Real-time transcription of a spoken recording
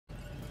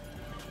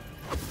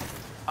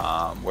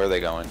Where are they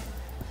going?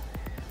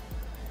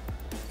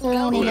 They're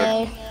going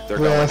A. They're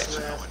going. Left.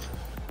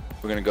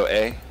 We're gonna go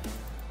A.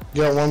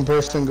 Got one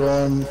person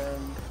going.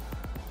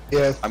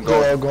 Yeah, I'm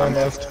going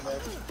left.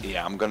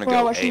 Yeah, I'm gonna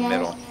go A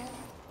middle.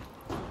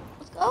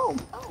 Let's go.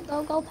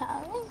 Go,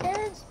 Power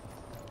Rangers.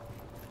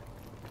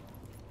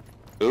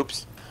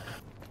 Oops.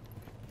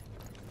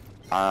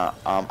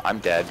 I'm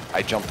dead.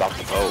 I jumped off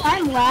the boat.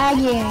 I'm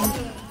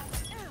lagging.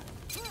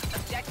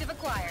 Objective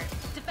acquired.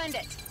 Defend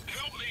it.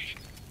 Help me.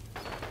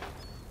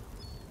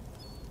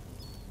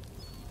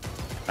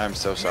 I'm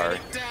so sorry.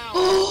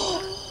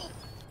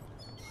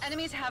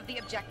 Enemies have the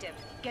objective.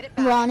 Get it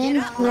back.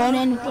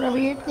 Ronin, whatever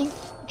your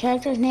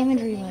character's name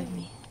is, revive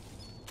me.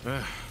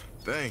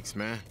 Thanks,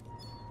 man.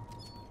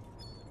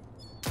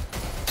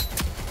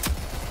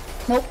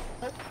 Nope.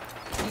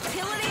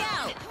 Utility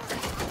out.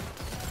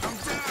 I'm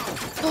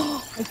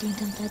down. I ganked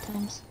him 5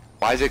 times.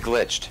 Why is it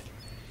glitched?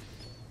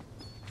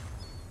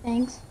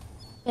 Thanks.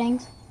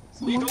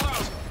 Lethal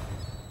out.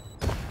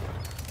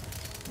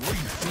 What do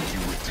you think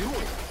you were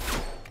doing?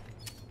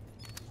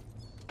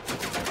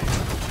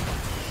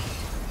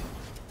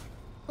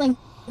 Playing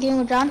game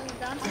with John.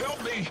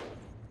 Help me.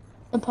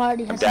 The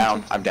party I'm has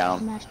down. I'm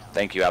down.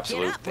 Thank you,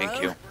 Absolute.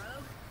 Thank you.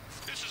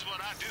 This is what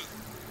I do.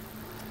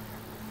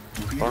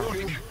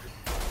 Reloading.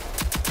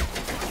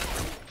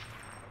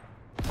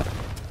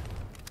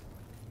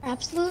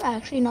 Absolute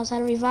actually knows how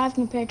to revive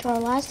compared to our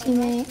last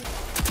teammate.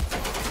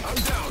 I'm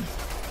down.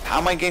 How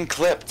am I getting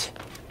clipped?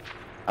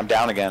 I'm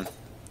down again.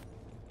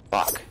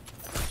 Fuck.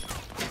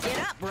 Get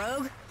up,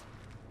 rogue.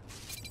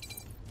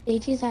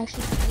 AG's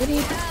actually pretty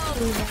We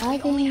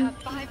only reviving. have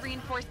 5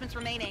 reinforcements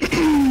remaining.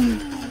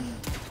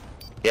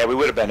 Yeah, we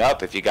would have been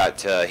up if you got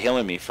to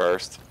healing me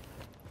first.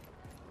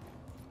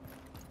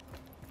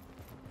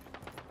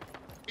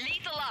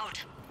 Lethal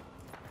out.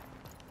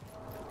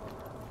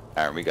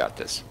 Alright, we got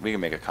this. We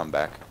can make a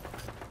comeback.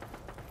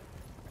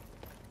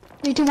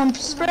 3, 2, 1,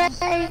 spray.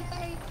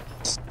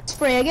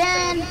 Spray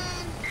again.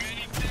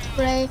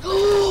 Spray.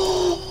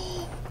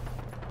 Lethal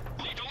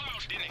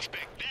out. Didn't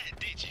expect that,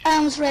 did you? I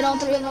almost sprayed all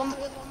 3 of them.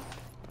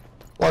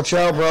 Watch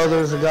out, bro.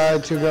 There's a guy,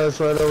 2 guys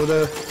right over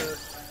there.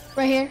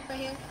 Right here.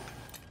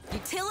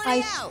 Utility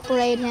I out.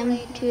 sprayed him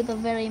to the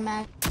very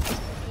max.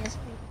 Yes,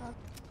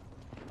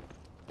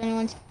 if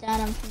anyone's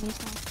down, I'm from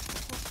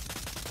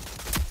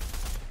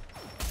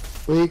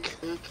Weak.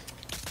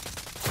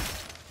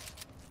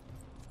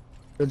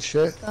 Good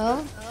shit.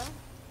 Go.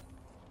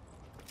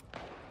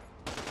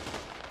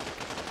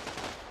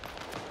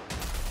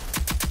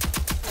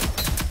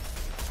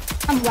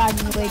 I'm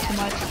lagging way too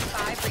much.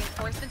 5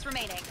 reinforcements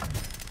remaining.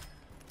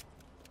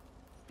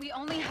 We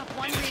only have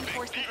 1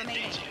 reinforcement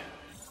remaining.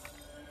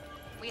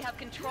 We have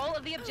control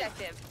of the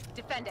objective.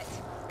 Defend it.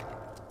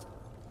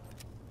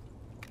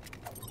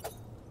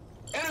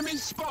 Enemy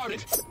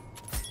spotted.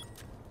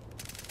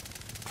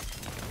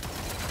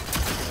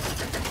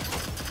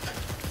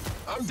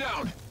 I'm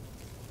down.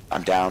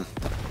 I'm down.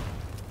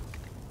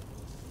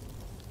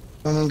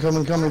 Coming.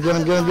 Get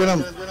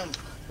him.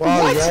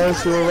 Wow,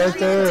 guys, you were right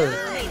there.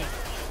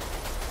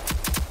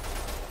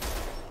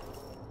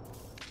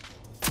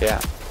 Yeah.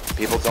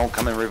 People don't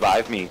come and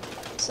revive me.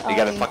 Sorry. You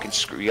gotta fucking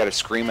you gotta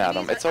scream at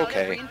them. It's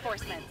okay.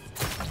 Reinforcements.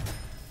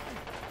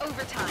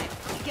 Overtime.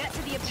 Get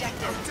to the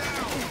objective.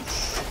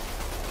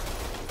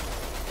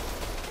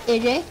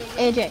 AJ.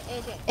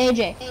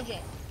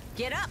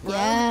 Get up, bro.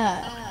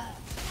 Yeah.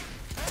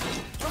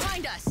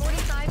 Behind us.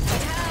 45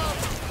 feet help.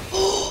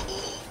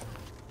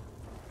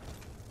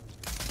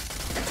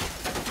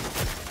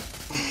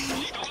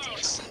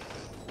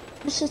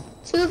 It's just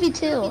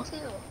 2v2.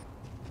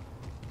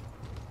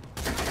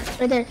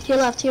 Right there, to your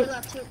left. 30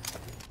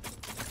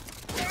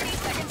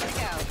 seconds to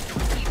go.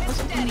 Keep it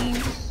steady.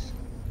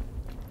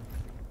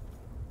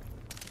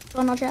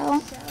 Going on travel.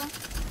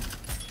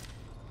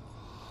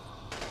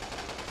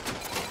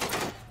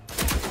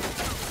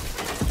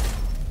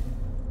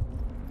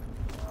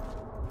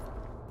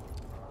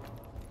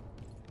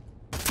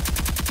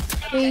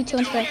 Three, 2,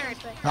 and spray.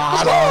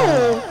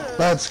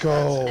 Let's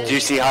go. Do you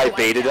see how I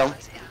baited him?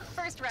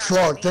 First round.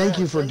 Truck, thank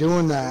you for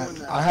doing that.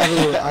 I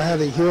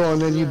had a heal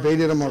and then you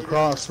baited him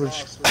across,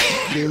 which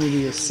gave me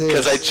the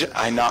assist. Because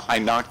I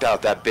knocked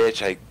out that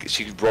bitch.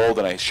 She rolled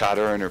and I shot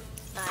her in her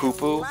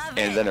poo-poo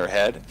and then her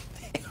head.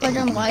 But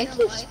then why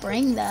keep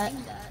spraying that?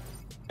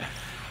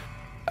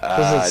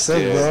 Because it's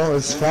sick, Dude. bro.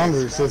 It's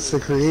founders. It's the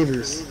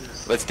creators.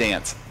 Let's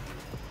dance.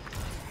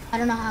 I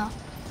don't know how.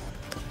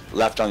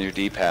 Left on your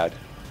D-pad.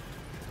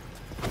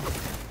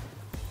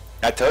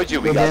 I told you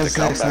we Go got the dance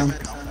next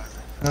comeback. time.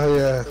 Oh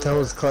yeah, that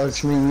was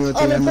clutch. Me and you at Oh,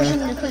 the they're end pushing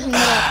there.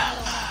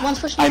 middle. One's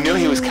pushing I knew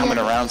he was middle.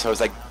 coming around, so I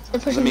was like,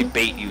 let me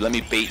bait you.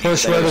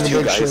 Push Then right there's to the 2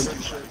 big guys. ship.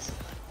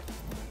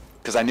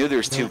 Because I knew there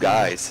was 2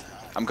 guys.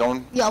 I'm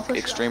going Yeah, I'll push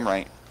extreme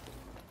right.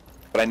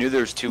 But I knew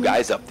there was 2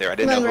 guys up there. I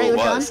didn't know Going who it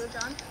right was. with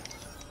John?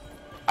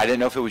 I didn't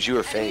know if it was you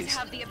or Enemies FaZe.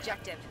 have the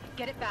objective.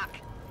 Get it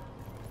back.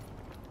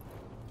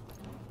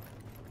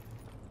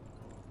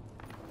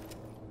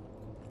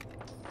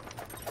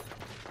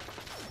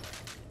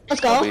 Let's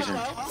go.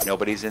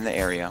 Nobody's in the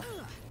area.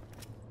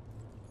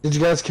 Did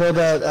you guys kill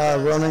that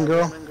Ronin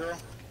girl?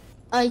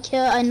 I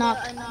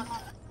knocked.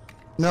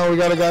 No, we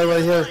got a guy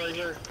right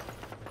here.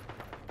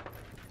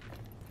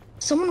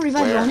 Someone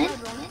revived Where? Ronin?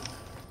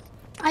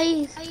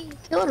 I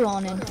killed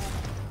Ronin.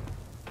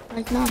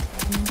 Like, not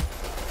Ronin.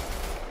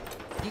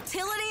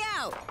 Utility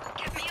out.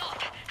 Get me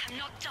up. I'm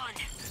not done.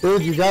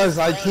 Dude, you guys,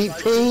 I keep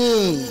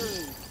pinging.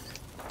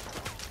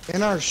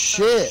 In our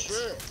shit.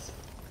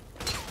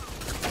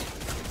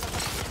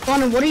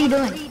 Ronin, what are you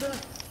doing?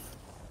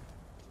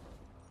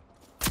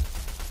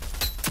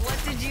 What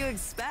did you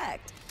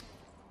expect?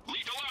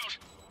 Lethal out.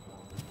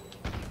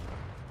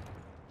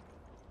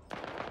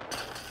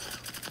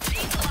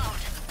 Lethal out.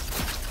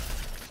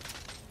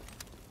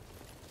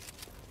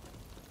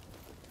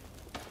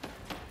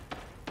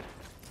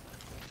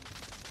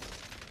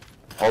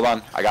 Hold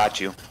on, I got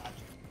you.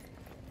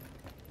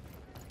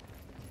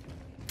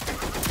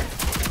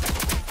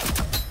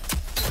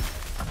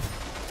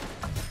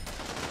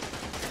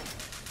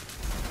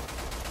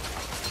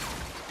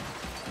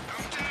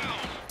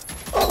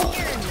 You're no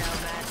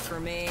match for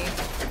me.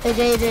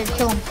 AJ,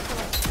 kill him.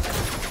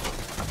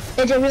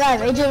 AJ, revive.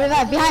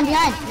 Behind.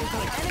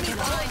 Enemies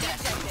behind the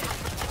objective.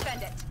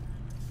 Defend it.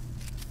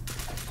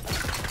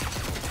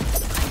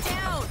 I'm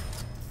down.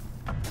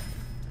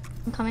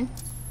 I'm coming.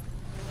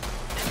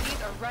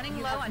 Enemies are running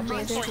low on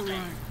reinforcements.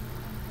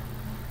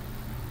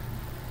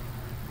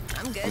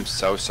 I'm I'm good.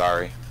 so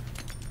sorry.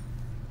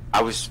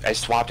 I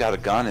swapped out a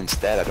gun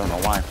instead. I don't know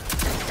why.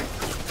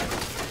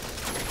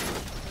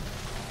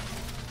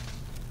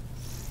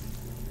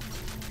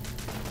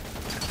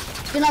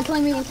 You're not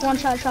killing me with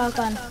one-shot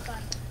shotgun.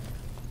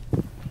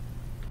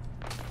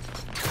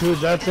 Dude,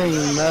 that thing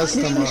messed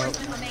him up.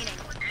 Remaining.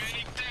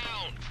 Medic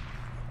down.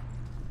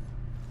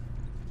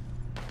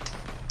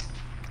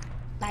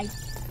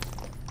 Nice.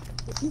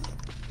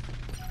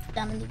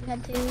 Damn it, you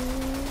had to.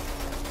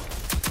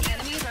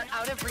 Enemies are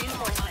out of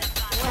reinforcements.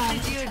 What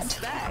did you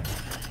expect?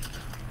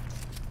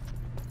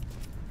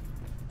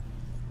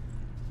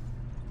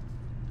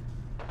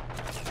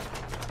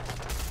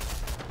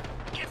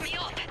 Get me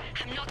up.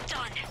 I'm not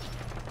done.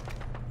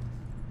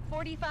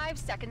 45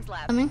 seconds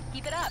left. Coming.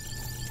 Keep it up.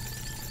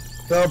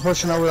 They're all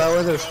pushing over that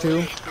way, there's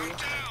two.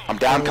 I'm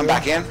down, come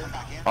back in.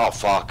 Oh,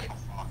 fuck.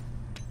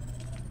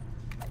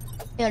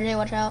 Yo, Jay,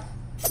 watch out.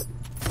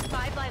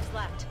 5 lives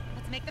left.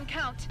 Let's make them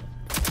count.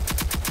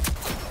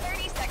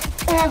 30 seconds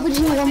to Oh, go. good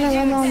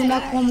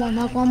one more,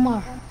 knock one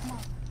more.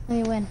 Let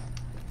me win.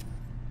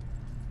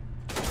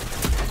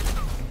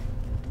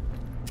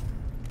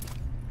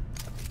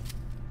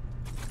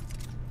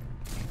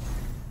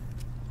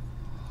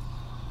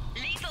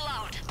 Lethal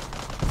out.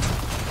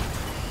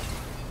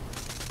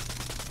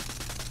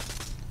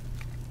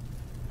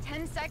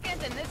 Ten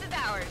seconds and this is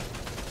ours.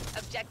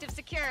 Objective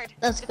secured.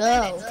 Let's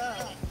Defend go.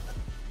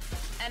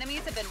 it.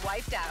 Enemies have been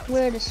wiped out.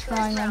 We're First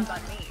destroying them. round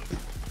on me.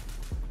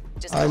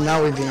 Just Alright, one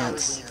now we more round.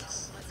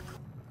 dance.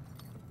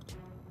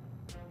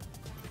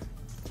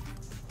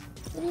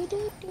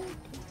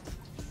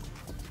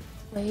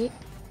 Wait.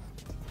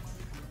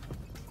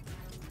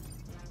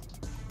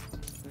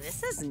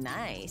 This is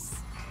nice.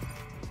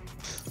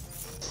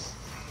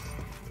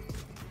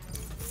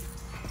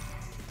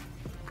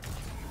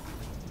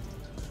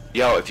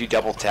 Yo, if you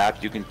double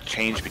tap, you can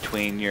change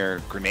between your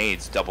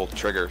grenades, double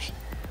triggers,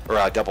 or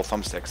double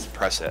thumbsticks.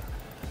 Press it.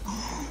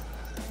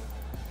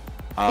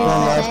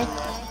 Okay.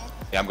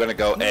 Yeah, I'm gonna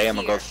go A. I'm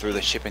gonna go through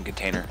the shipping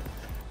container.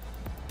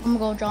 I'm gonna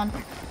go, John.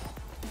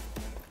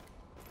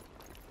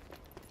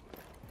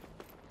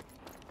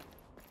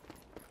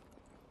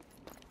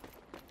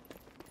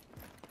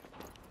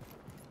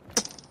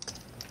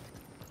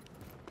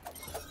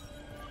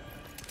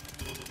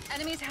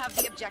 Enemies have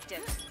the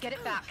objective. Get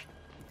it back.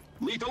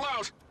 Lethal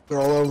out. They're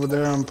all over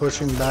there, I'm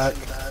pushing back.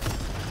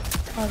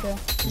 Okay.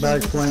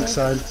 Back flank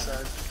side.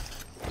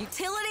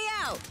 Utility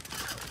out.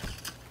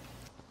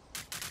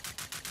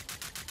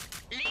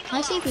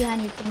 I see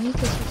behind you, Jimmy,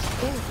 because you're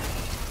scared.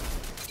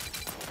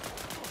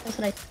 That's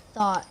what I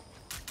thought.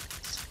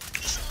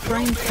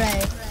 Spring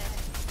prey.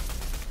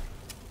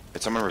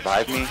 Did someone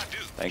revive me?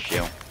 Thank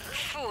you.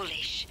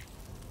 Foolish.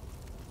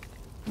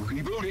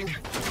 Rebooting.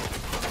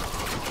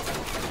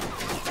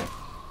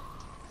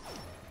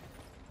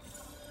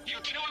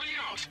 Utility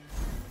out.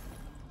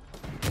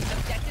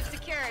 Objective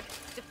secured.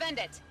 Defend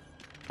it.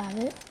 Got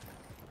it.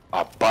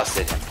 I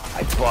busted him.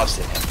 I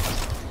busted him.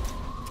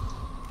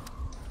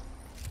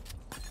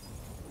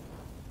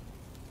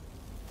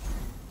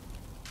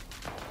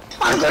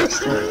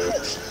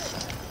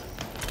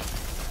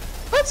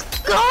 Let's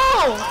go!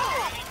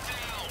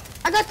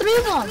 I got 3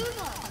 of them.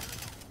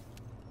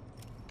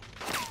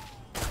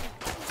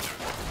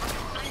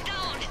 I'm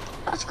down.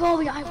 Let's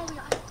go, guys.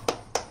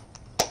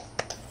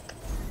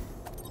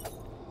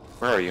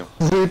 Where are you?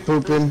 We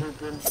pooping.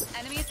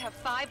 Enemies have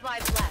 5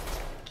 lives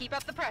left. Keep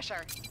up the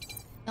pressure.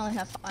 I only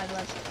have 5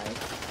 left.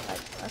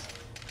 5 left.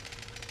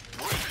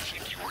 What do you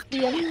think you were We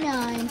have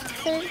 9,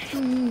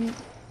 13,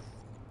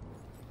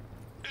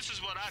 This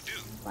is what I do.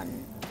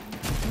 1.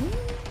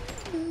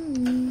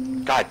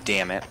 God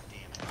damn it.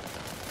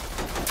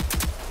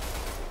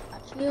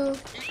 Got you.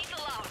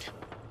 Lethal out.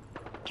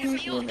 Let me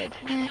see if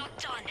I can.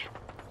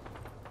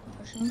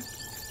 Pushing.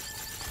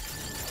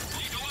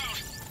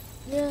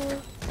 Yeah.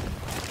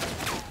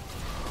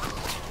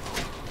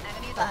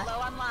 Enemies are low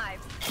on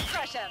lives.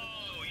 Crush them.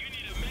 Oh, you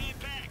need a med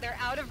pack. They're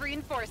out of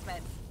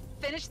reinforcements.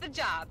 Finish the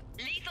job.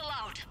 Lethal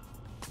out.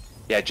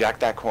 Yeah, jack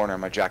that corner. I'm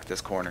gonna jack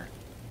this corner.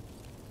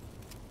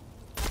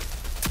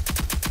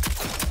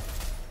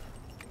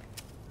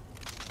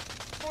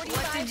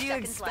 What did you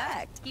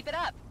expect? Keep it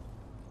up.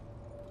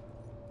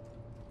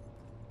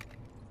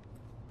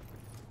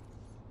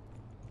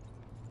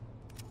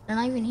 They're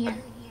not even here.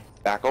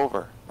 Back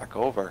over. Back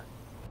over.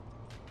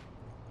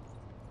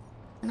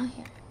 They're not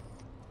here.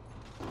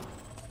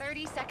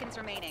 30 seconds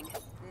remaining.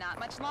 Not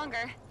much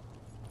longer.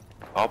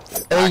 Oh,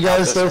 Hey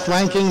guys, they're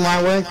flanking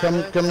my way.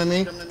 Come to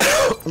me.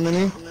 Come to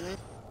me.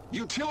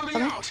 Utility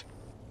out.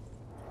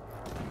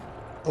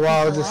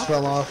 Wow, it just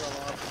fell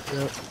off.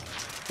 Yep.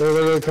 They're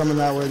literally coming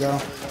that way though.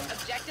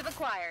 Objective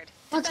acquired.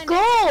 Let's Defend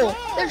it. go!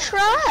 They're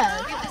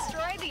trash! We've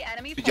destroyed the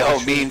enemy Yo,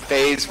 force. mean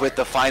phase with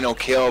the final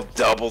kill,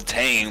 double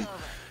tame.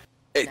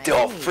 Hey,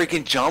 they'll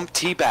freaking jump,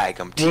 teabag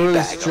him, Where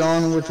is teabag him.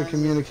 John with the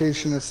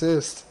communication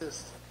assist?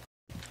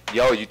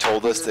 Yo, you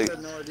told us to.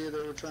 No idea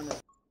they were trying to